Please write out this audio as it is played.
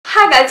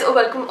Hi guys,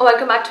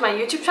 welcome back to my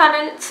YouTube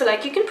channel. So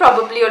like you can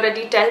probably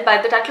already tell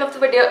by the title of the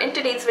video, in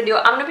today's video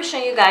I'm going to be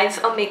showing you guys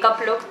a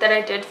makeup look that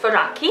I did for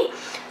Rakhi.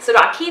 So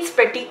Rakhi is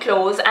pretty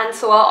close and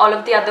so are all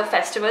of the other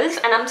festivals,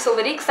 and I'm so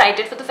very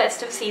excited for the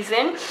festive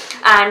season,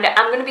 and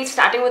I'm going to be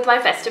starting with my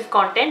festive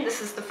content. This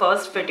is the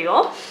first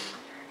video.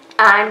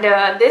 And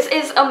this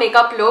is a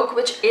makeup look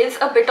which is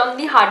a bit on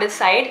the harder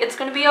side. It's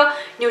going to be a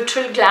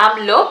neutral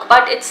glam look,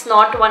 but it's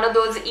not one of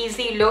those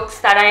easy looks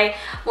that I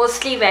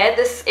mostly wear.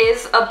 This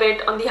is a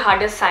bit on the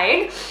harder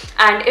side,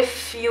 and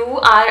if you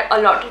are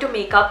a lot into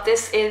makeup,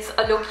 this is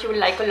a look you will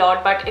like a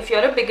lot. But if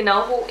you're a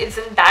beginner who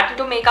isn't that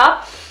into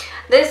makeup,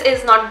 this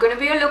is not going to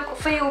be a look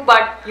for you,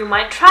 but you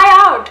might try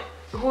out.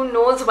 Who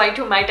knows what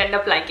you might end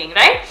up liking,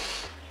 right?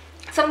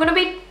 So I'm going to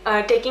be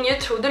taking you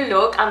through the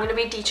look. I'm going to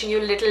be teaching you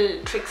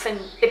little tricks and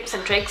tips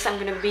and tricks I'm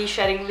going to be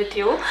sharing with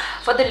you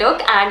for the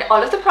look, and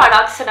all of the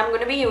products that I'm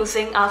going to be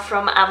using are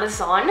from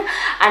Amazon,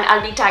 and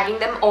I'll be tagging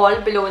them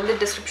all below in the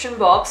description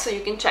box so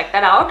you can check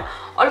that out.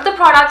 All of the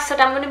products that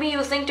I'm going to be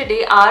using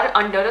today are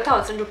under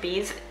 1,000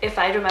 rupees if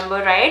I remember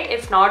right.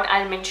 If not,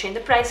 I'll mention the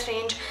price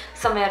range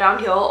somewhere around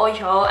here or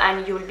here,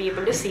 and you'll be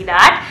able to see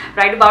that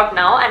right about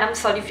now. And I'm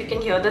sorry if you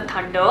can hear the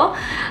thunder.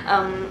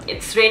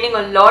 It's raining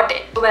a lot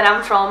where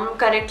I'm from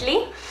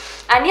currently.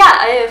 And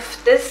yeah,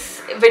 if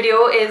this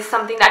video is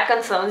something that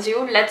concerns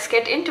you, let's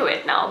get into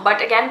it now.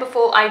 But again,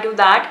 before I do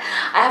that,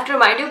 I have to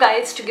remind you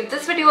guys to give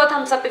this video a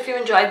thumbs up if you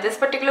enjoyed this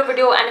particular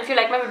video, and if you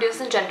like my videos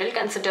in general,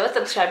 consider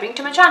subscribing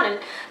to my channel.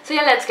 So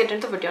yeah, let's get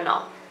into the video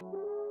now.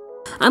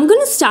 I'm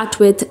going to start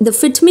with the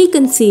Fit Me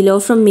Concealer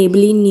from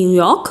Maybelline New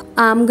York.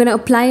 I'm going to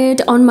apply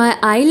it on my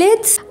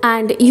eyelids,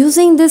 and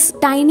using this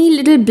tiny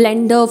little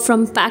blender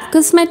from PAC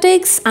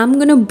Cosmetics, I'm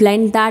going to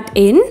blend that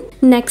in.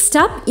 Next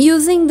up,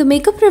 using the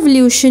Makeup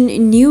Revolution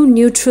New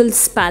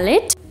Neutrals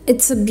palette.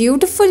 It's a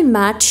beautiful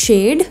matte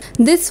shade.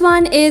 This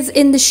one is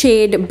in the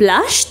shade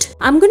Blushed.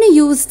 I'm going to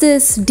use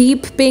this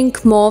deep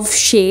pink mauve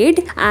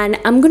shade, and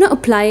I'm going to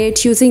apply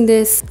it using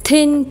this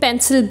thin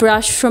pencil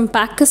brush from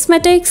PAC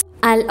Cosmetics.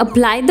 I'll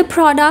apply the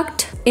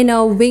product in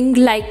a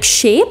wing-like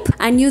shape,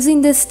 and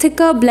using this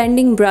thicker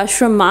blending brush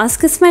from Mass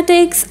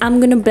Cosmetics, I'm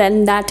gonna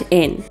blend that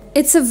in.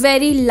 It's a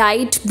very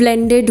light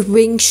blended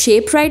wing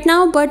shape right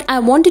now, but I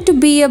want it to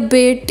be a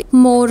bit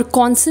more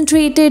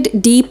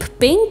concentrated deep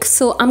pink,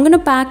 so I'm gonna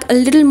pack a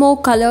little more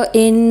color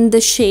in the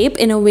shape,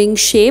 in a wing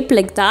shape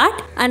like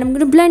that, and I'm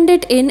gonna blend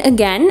it in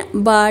again,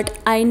 but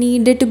I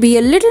need it to be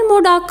a little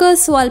more darker,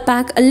 so I'll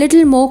pack a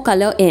little more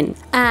color in.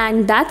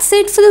 And that's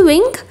it for the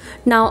wing.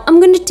 Now I'm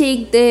going to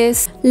take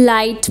this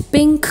light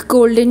pink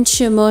golden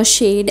shimmer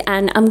shade,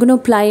 and I'm going to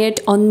apply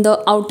it on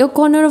the outer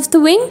corner of the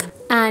wing.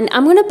 And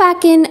I'm going to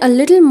pack in a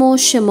little more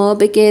shimmer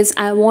because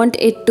I want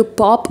it to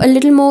pop a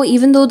little more,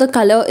 even though the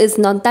color is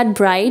not that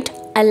bright.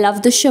 I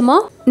love the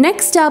shimmer.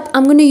 Next up,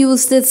 I'm going to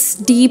use this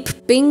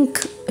deep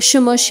pink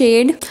shimmer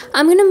shade.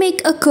 I'm going to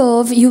make a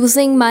curve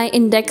using my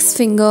index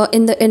finger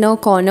in the inner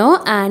corner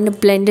and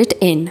blend it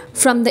in.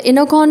 From the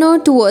inner corner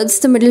towards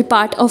the middle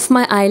part of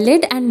my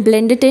eyelid, and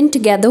blend it in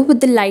together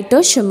with the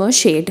lighter shimmer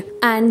shade.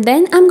 And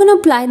then I'm going to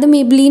apply the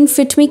Maybelline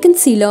Fit Me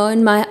Concealer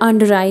in my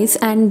under eyes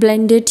and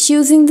blend it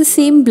using the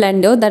same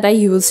blender that I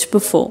used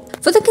before.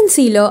 For the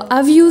concealer,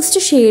 I've used a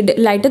shade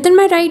lighter than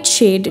my right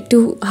shade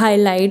to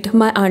highlight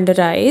my under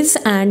eyes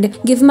and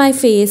give my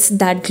face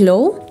that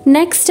glow.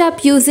 Next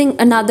up, using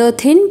another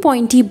thin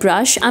pointy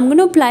brush, I'm going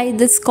to apply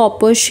this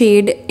copper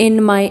shade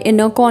in my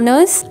inner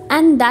corners,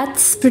 and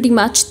that's pretty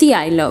much the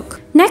eye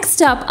look.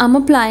 Next up, I'm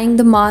applying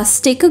the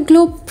Mask Take a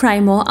Glow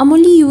primer. I'm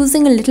only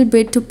using a little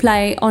bit to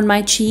apply on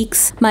my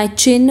cheeks, my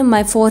chin,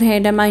 my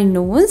forehead and my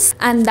nose,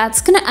 and that's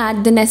gonna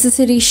add the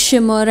necessary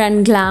shimmer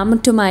and glam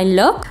to my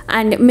look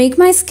and make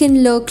my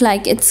skin look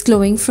like it's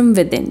glowing from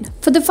within.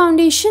 For the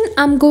foundation,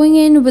 I'm going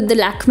in with the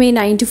Lakme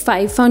 9 to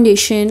 5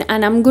 foundation,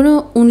 and I'm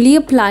gonna only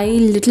apply a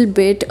little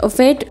bit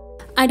of it.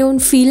 I don't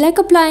feel like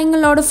applying a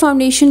lot of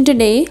foundation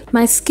today.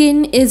 My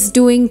skin is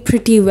doing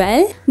pretty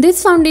well.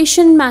 This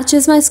foundation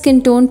matches my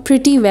skin tone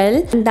pretty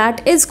well, and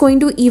that is going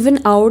to even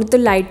out the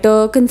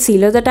lighter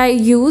concealer that I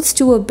used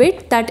to a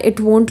bit, that it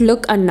won't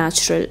look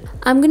unnatural.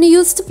 I'm going to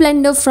use the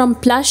blender from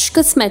Plush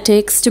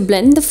Cosmetics to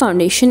blend the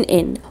foundation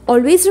in.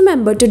 Always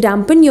remember to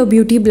dampen your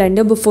beauty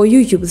blender before you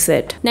use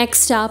it.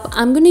 Next up,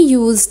 I'm going to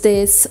use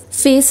this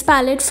face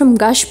palette from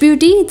Gush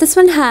Beauty. This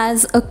one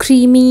has a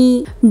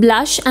creamy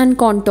blush and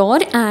contour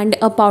and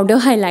a powder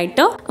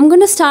highlighter. I'm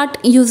going to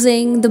start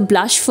using the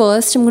blush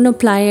first. I'm going to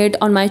apply it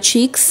on my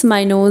cheeks,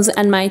 my nose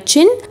and my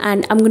chin,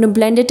 and I'm going to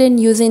blend it in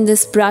using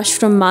this brush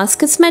from Mass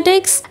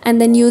Cosmetics.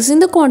 And then using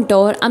the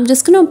contour, I'm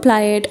just going to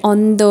apply it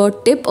on the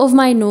tip of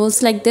my nose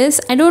like this.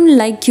 I don't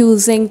like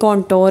using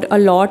contour a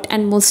lot,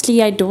 and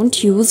mostly I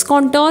don't use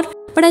contour,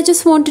 but I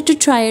just wanted to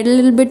try it a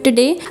little bit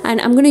today,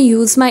 and I'm going to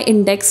use my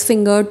index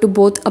finger to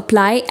both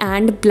apply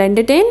and blend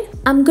it in.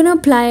 I'm going to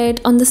apply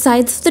it on the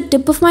sides of the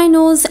tip of my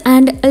nose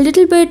and a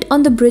little bit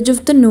on the bridge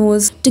of the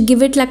nose to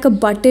give it like a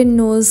button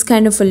nose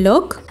kind of a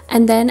look.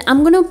 And then I'm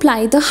going to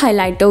apply the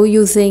highlighter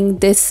using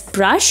this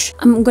brush.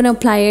 I'm going to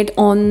apply it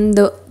on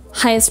the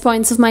highest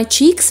points of my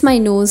cheeks, my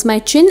nose, my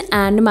chin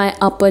and my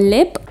upper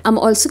lip. I'm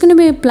also going to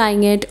be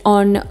applying it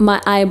on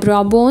my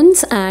eyebrow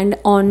bones and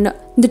on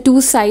the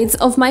two sides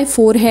of my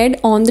forehead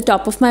on the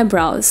top of my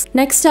brows.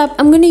 Next up,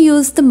 I'm going to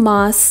use the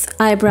Mars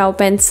eyebrow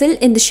pencil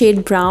in the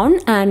shade brown,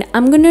 and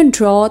I'm going to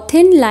draw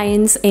thin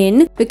lines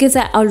in because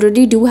I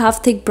already do have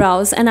thick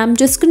brows, and I'm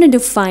just going to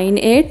define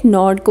it,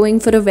 not going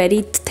for a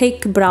very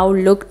thick brow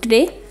look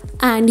today.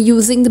 And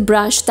using the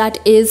brush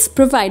that is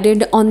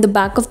provided on the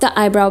back of the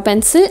eyebrow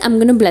pencil, I'm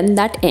going to blend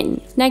that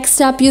in.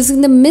 Next up, using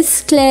the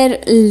Miss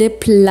Claire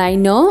lip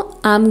liner,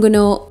 I'm going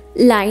to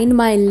line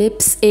my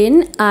lips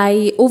in.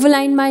 I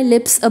overline my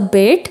lips a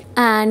bit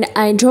and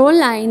I draw a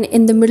line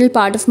in the middle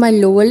part of my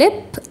lower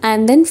lip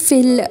and then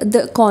fill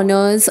the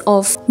corners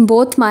of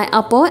both my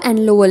upper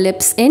and lower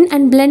lips in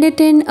and blend it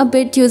in a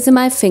bit using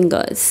my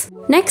fingers.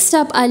 Next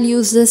up, I'll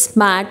use this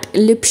matte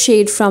lip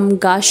shade from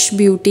Gush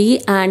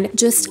Beauty and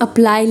just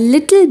apply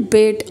little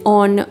bit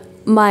on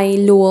my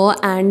lower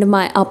and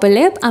my upper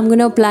lip. I'm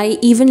gonna apply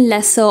even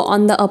lesser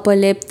on the upper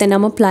lip than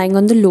I'm applying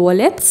on the lower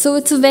lip. So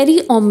it's a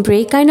very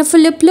ombre kind of a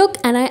lip look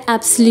and I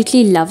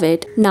absolutely love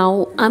it.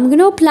 Now I'm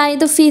gonna apply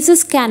the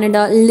Faces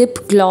Canada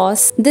lip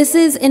gloss. This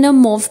is in a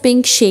mauve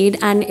pink shade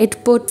and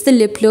it puts the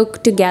lip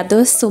look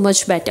together so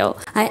much better.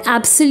 I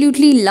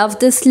absolutely love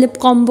this lip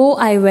combo.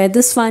 I wear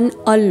this one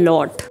a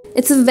lot.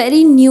 It's a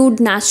very nude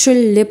natural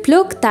lip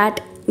look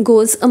that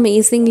goes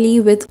amazingly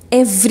with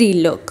every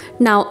look.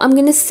 Now I'm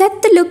gonna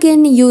set the look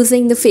in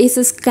using the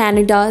Faces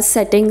Canada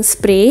setting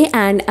spray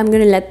and I'm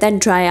gonna let that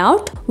dry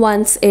out.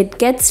 Once it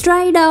gets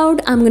dried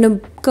out, I'm gonna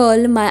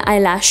curl my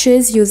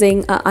eyelashes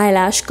using an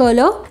eyelash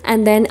curler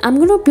and then I'm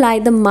going to apply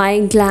the My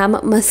Glam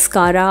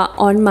mascara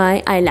on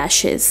my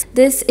eyelashes.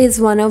 This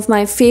is one of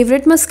my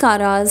favorite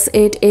mascaras.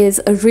 It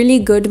is a really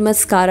good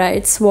mascara.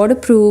 It's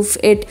waterproof,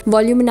 it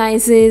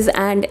volumizes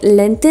and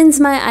lengthens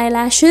my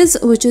eyelashes,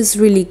 which is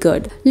really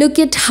good. Look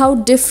at how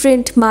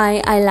different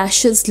my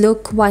eyelashes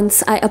look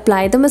once I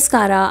apply the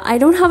mascara. I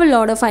don't have a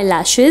lot of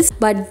eyelashes,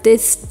 but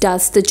this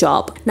does the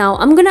job. Now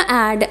I'm gonna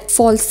add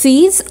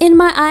falsies in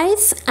my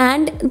eyes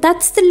and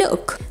that's the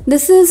look.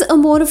 This is a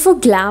more of a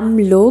glam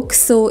look,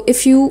 so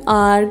if you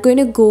are going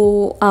to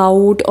go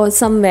out or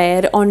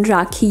somewhere on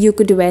Rakhi, you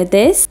could wear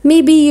this.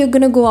 Maybe you're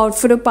gonna go out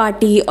for a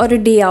party or a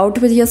day out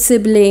with your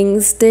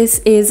siblings. This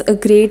is a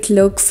great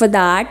look for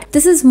that.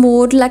 This is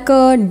more like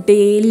a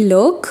day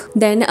look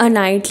than a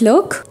night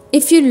look.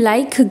 If you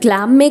like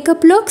glam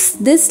makeup looks,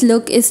 this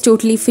look is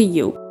totally for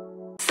you.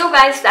 So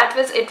guys, that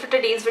was it for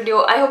today's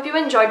video. I hope you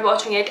enjoyed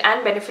watching it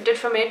and benefited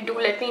from it. Do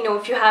let me know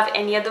if you have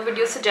any other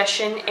video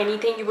suggestion,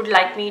 anything you would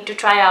like me to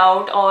try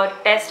out or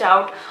test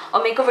out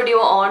or make a video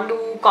on.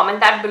 Do comment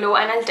that below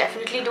and I'll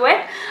definitely do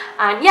it.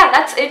 And yeah,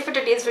 that's it for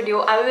today's video.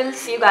 I will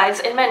see you guys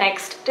in my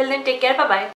next. Till then, take care. Bye bye.